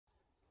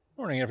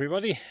Morning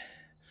everybody,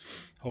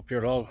 hope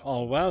you're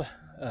all well.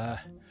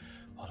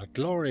 What a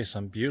glorious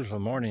and beautiful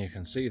morning. You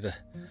can see the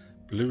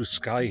blue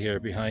sky here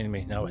behind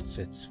me. Now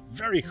it's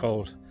very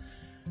cold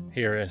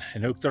here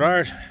in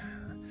Oughterard,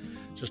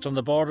 just on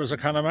the borders of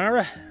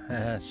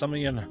Connemara. Some of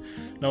you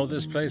know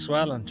this place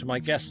well, and to my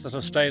guests that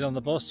have stayed on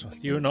the bus, well,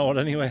 you know it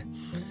anyway.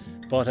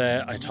 But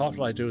I thought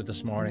what I'd do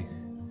this morning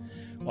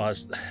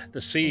was,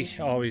 the sea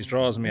always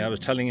draws me. I was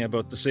telling you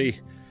about the sea,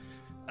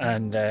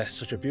 and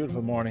such a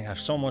beautiful morning. I have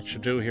so much to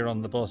do here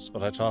on the bus,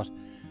 but I thought,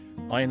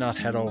 why not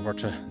head over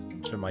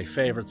to my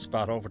favourite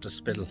spot, over to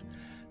Spiddal,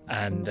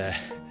 and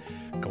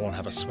go and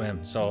have a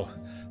swim. So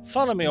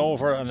follow me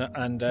over,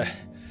 and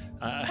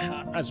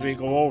as we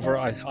go over,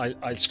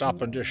 I'll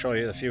stop and just show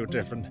you a few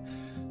different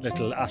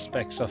little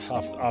aspects of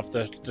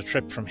the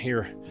trip from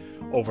here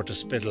over to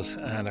Spiddal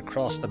and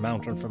across the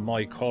mountain from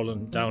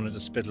Moycullen down into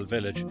Spiddal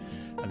village,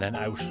 and then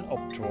out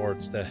up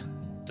towards the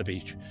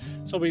beach.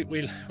 So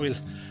we'll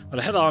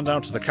head on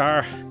down to the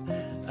car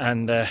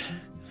and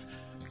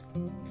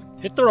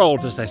hit the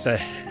road, as they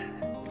say.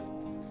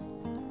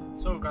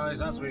 So guys,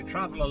 as we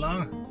travel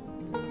along,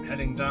 I'm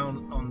heading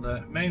down on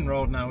the main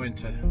road now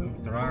into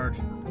Oughterard,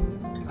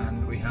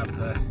 and we have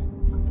the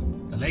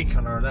lake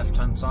on our left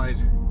hand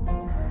side.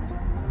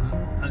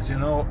 As you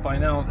know by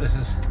now, this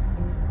is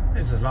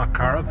Loch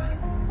Corrib,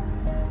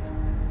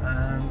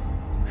 and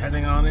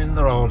heading on in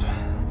the road,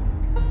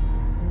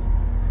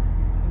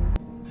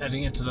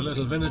 heading into the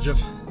little village of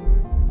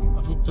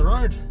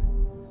Oughterard.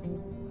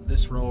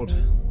 This road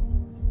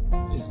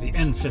is the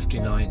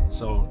N59,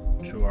 so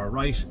to our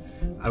right,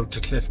 out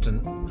to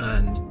Clifton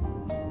and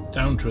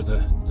down through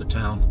the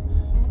town,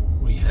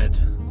 we'd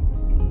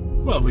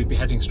be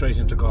heading straight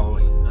into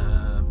Galway,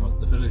 but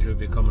the village we'll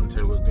be coming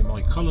to will be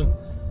Moycullen,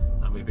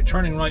 and we'll be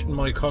turning right in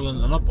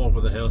Moycullen and up over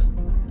the hill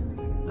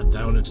and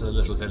down into the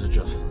little village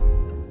of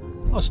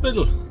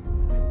Spiddal.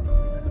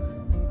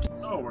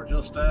 So we're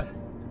just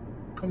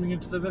coming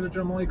into the village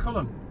of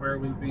Moycullen, where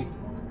we'll be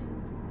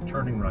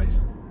turning right.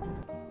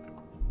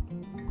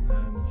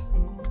 And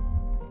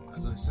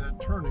as I said,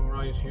 turning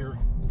right here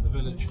in the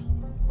village,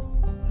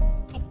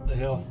 up the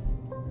hill,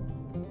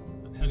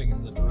 and heading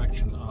in the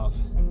direction of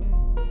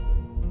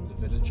the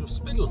village of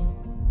Spiddal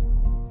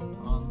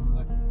on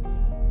the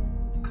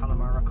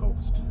Connemara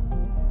coast.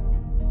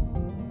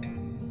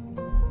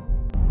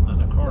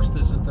 And of course,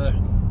 this is the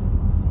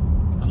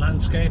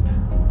landscape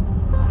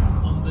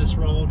on this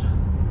road.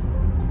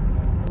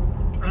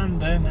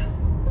 And then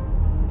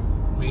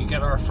we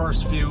get our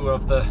first view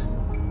of the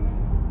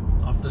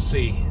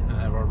sea.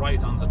 We're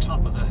right on the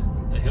top of the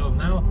hill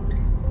now,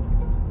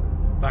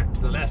 back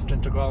to the left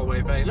into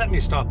Galway Bay. Let me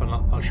stop and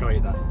I'll show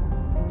you that.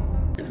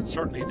 You can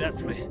certainly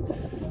definitely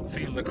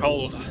feel the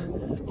cold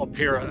up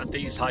here at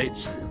these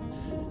heights.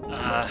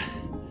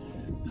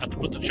 Had to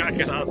put the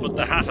jacket on, put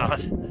the hat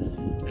on.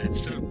 It's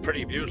still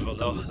pretty beautiful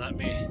though. Let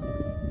me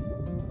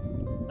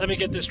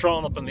get this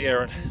drawn up in the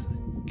air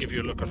and give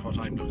you a look at what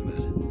I'm looking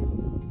at.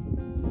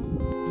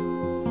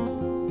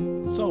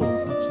 So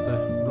that's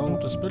the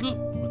road to Spiddal,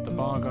 with the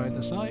bog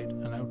either side,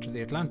 and out to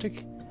the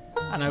Atlantic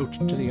and out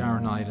to the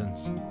Aran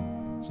Islands.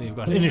 So you've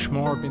got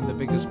Inishmore being the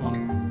biggest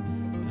one,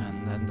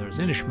 and then there's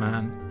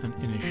Inishman and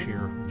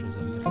Inisheer, which is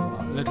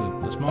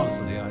the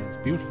smallest of the islands.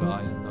 Beautiful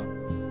island though,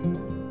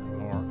 and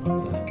more of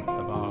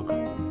the bog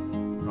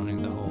running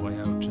the whole way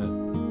out to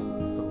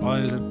the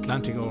wild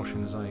Atlantic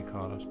Ocean, as I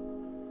call it.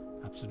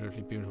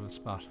 Absolutely beautiful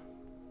spot.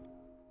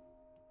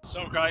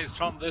 So guys,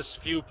 from this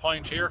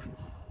viewpoint here,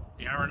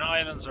 the Aran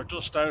Islands are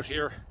just out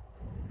here,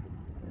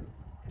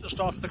 just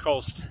off the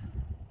coast.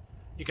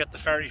 You get the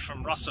ferry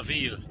from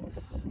Rossaville.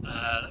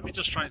 Let me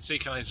just try and see,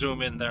 can I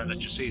zoom in there and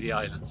let you see the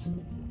islands.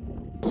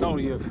 So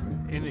you have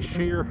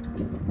Inisheer,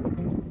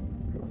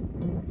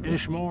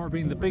 Inishmore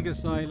being the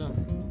biggest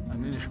island,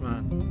 and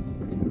Inishman.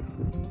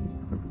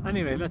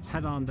 Anyway, let's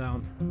head on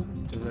down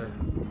to the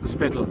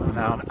Spiddal and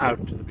down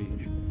out to the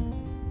beach.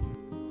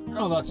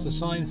 Oh, that's the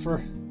sign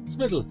for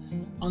Spiddal,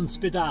 on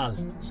Spiddal,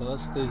 so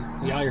that's the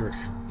Irish.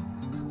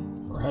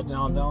 We're heading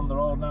on down the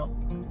road now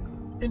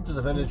into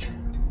the village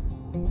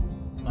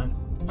and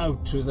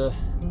out to the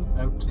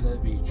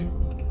beach.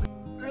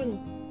 And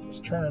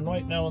just turning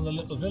right now in the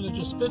little village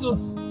of Spiddal.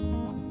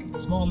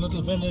 Small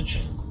little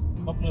village,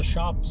 a couple of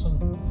shops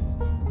and a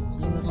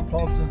few little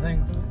pubs and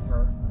things.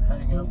 We're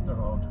heading out the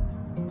road.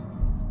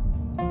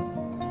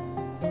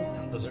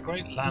 And there's a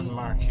great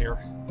landmark here,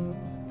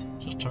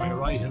 just to my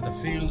right in the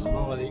field. I don't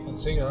know whether you can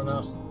see it or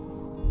not.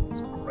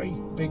 It's a great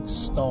big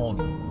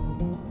stone.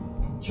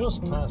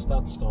 Just past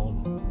that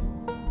stone,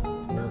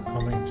 we're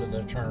coming to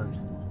the turn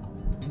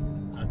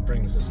that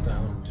brings us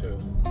down to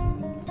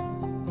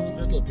this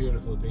little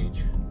beautiful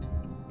beach.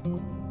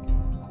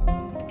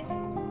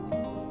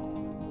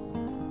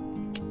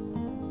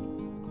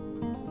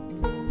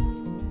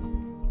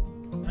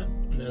 And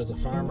there's a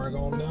farmer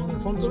going down in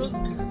front of us.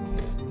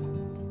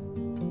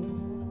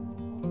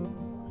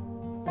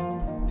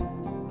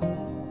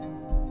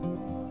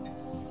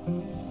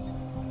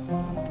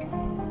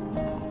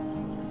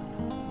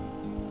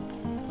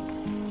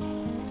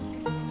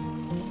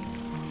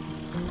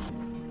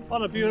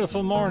 What a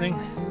beautiful morning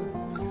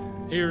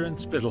here in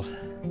Spittle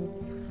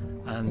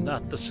and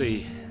at the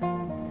sea.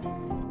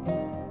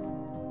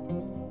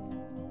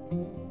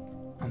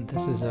 And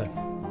this is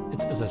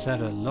it's, as I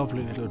said, a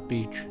lovely little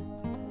beach.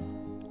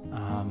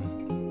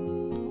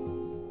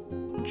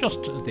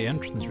 Just at the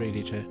entrance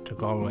really to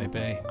Galway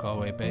Bay.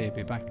 Galway Bay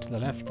be back to the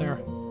left there.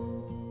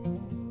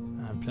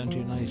 Plenty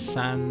of nice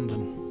sand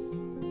and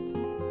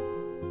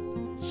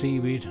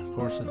seaweed. Of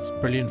course, it's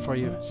brilliant for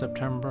you.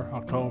 September,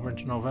 October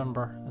into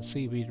November, the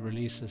seaweed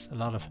releases a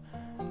lot of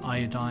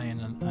iodine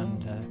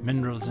and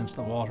minerals into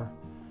the water.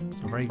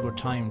 It's a very good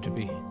time to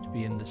be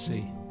in the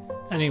sea.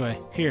 Anyway,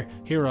 here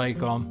I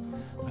come.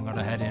 I'm going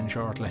to head in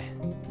shortly.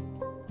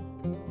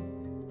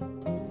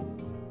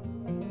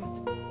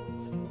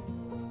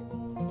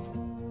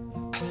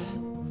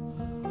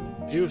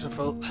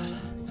 Beautiful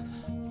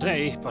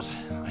day, but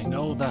I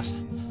know that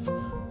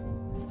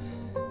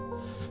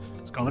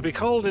it's going to be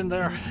cold in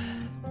there.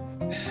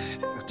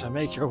 You have to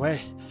make your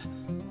way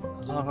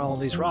along all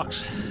these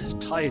rocks. The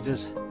tide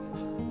is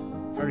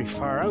very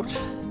far out.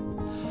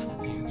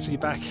 You can see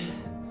back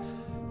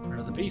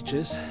where the beach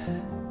is.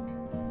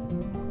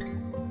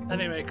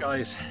 Anyway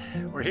guys,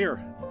 we're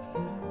here.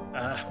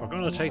 We're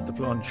going to take the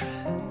plunge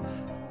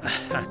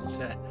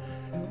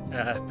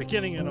at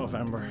beginning in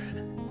November.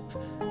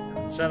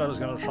 I said I was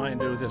going to try and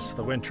do this for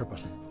the winter, but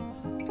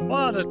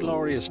what a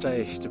glorious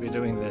day to be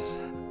doing this.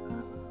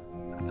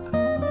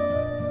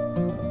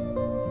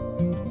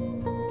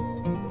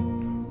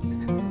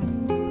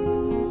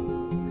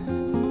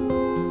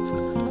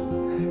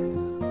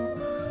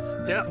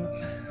 Yeah,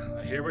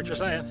 I hear what you're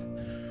saying.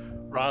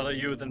 Rather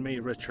you than me,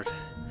 Richard.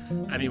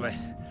 Anyway,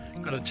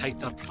 I'm going to take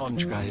that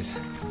plunge, guys.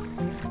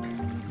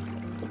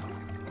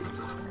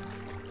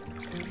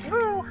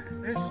 Woo,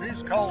 this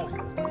is cold.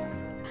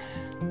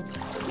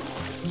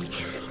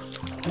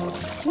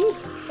 Woo.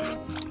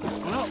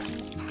 Well,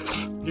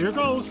 here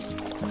goes.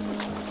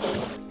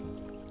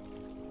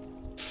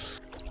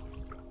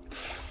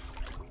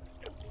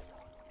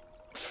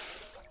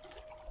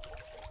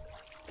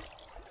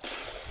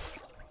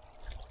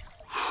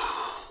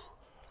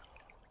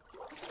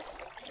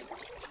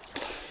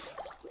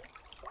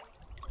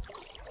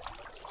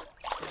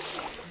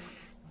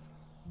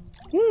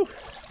 Woo.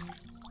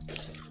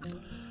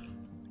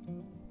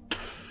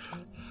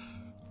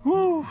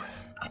 Woo.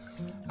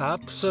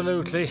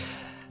 Absolutely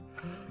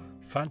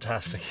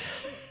fantastic.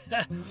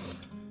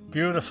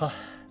 Beautiful,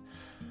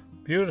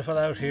 beautiful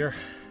out here.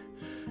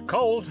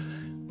 Cold,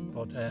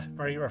 but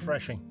very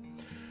refreshing.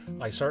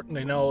 I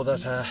certainly know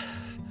that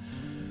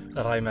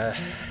that I'm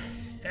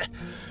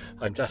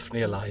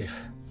definitely alive.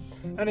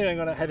 Anyway, I'm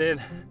going to head in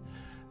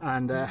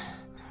and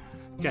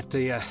get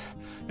the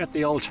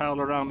old towel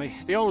around me,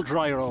 the old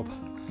dry robe.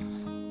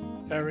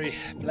 Very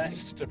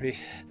blessed to be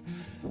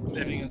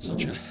living in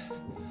such a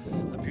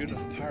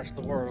beautiful part of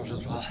the world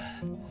as well.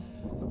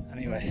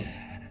 Anyway,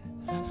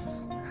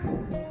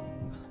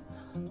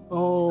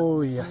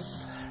 oh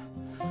yes,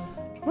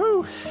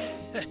 woo,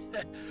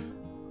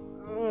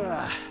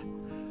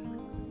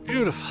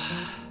 beautiful.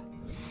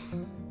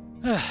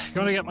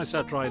 Gonna get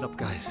myself dried up,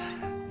 guys.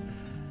 I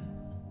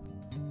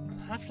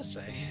have to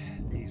say,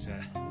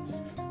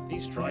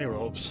 these dry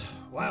robes,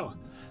 wow,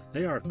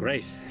 they are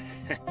great.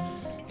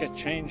 Get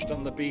changed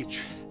on the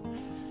beach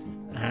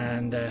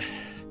and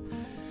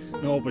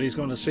nobody's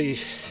going to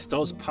see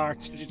those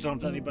parts that you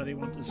don't anybody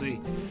want to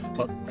see.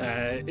 But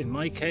in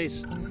my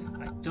case,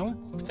 I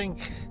don't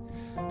think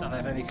that I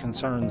have any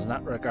concerns in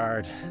that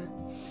regard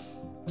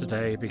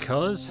today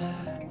because,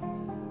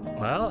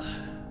 well,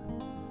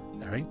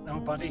 there ain't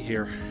nobody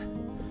here.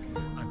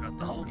 I've got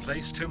the whole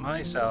place to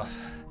myself,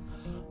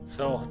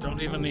 so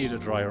don't even need a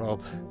dry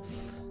robe.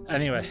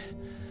 Anyway,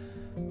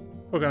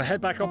 we're going to head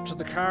back up to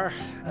the car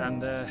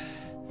and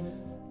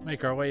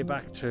make our way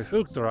back to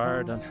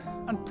Uachtarard and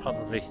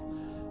probably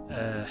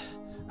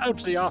out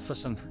to the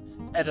office and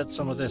edit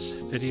some of this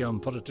video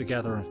and put it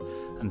together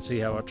and see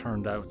how it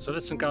turned out. So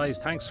listen guys,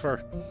 thanks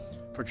for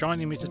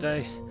joining me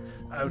today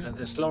out in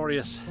this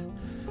glorious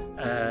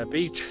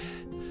beach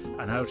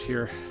and out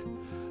here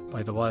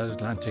by the wild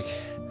Atlantic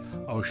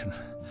Ocean.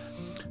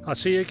 I'll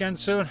see you again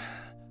soon.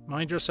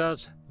 Mind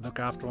yourselves, look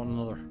after one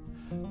another.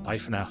 Bye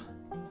for now.